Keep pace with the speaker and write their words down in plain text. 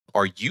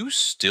Are you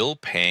still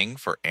paying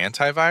for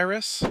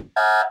antivirus?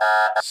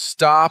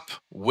 Stop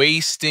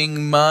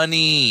wasting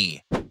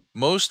money.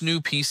 Most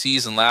new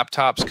PCs and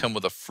laptops come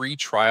with a free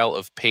trial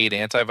of paid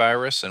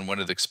antivirus, and when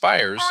it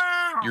expires,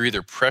 you're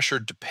either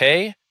pressured to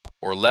pay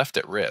or left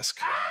at risk.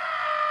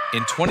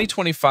 In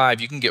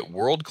 2025, you can get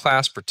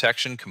world-class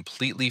protection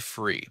completely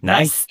free.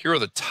 Nice. Here are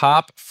the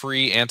top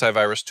free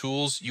antivirus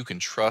tools you can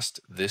trust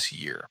this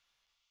year.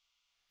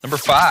 Number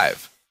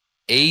 5,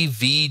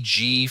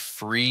 AVG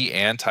Free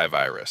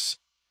Antivirus.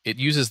 It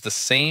uses the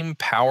same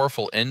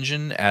powerful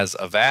engine as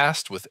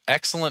Avast with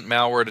excellent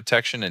malware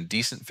detection and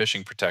decent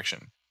phishing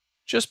protection.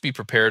 Just be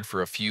prepared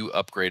for a few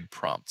upgrade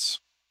prompts.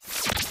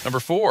 Number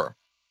 4,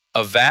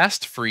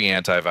 Avast Free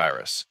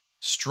Antivirus.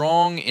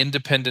 Strong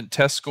independent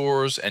test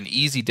scores, an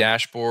easy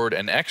dashboard,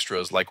 and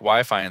extras like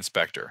Wi-Fi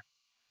inspector.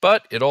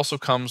 But it also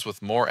comes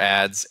with more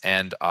ads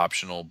and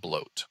optional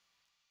bloat.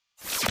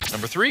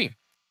 Number 3,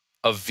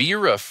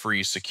 Avira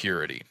Free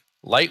Security.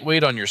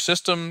 Lightweight on your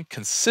system,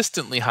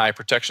 consistently high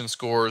protection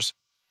scores,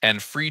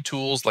 and free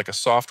tools like a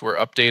software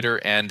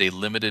updater and a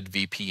limited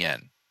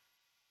VPN.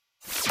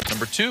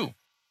 Number 2,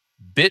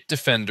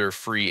 Bitdefender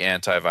Free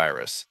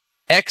Antivirus.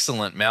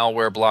 Excellent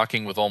malware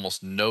blocking with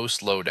almost no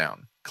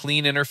slowdown.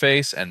 Clean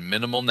interface and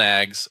minimal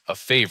nags, a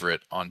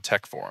favorite on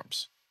tech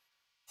forums.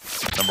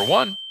 Number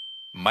 1,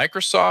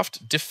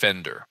 Microsoft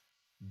Defender.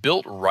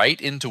 Built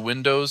right into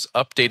Windows,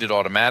 updated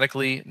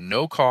automatically,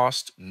 no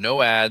cost,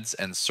 no ads,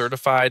 and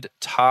certified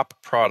top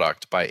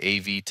product by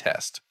AV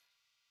Test.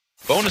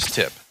 Bonus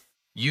tip,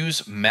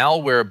 use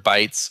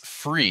Malwarebytes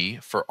Free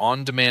for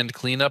on-demand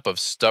cleanup of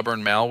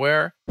stubborn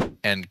malware,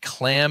 and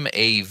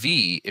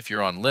ClamAV if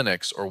you're on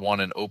Linux or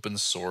want an open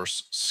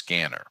source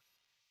scanner.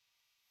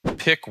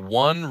 Pick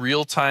one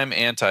real-time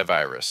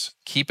antivirus,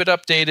 keep it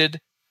updated,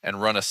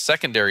 and run a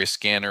secondary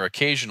scanner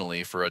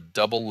occasionally for a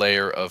double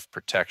layer of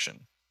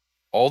protection.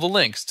 All the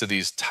links to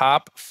these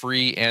top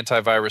free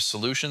antivirus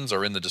solutions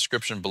are in the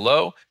description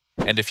below,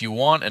 and if you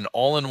want an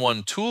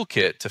all-in-one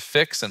toolkit to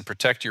fix and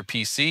protect your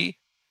PC,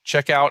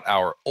 check out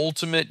our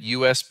Ultimate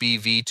USB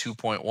V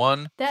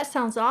 2.1. That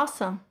sounds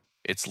awesome.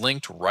 It's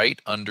linked right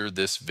under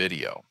this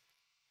video.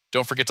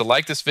 Don't forget to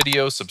like this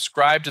video,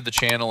 subscribe to the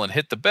channel, and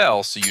hit the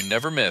bell so you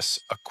never miss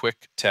a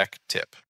quick tech tip.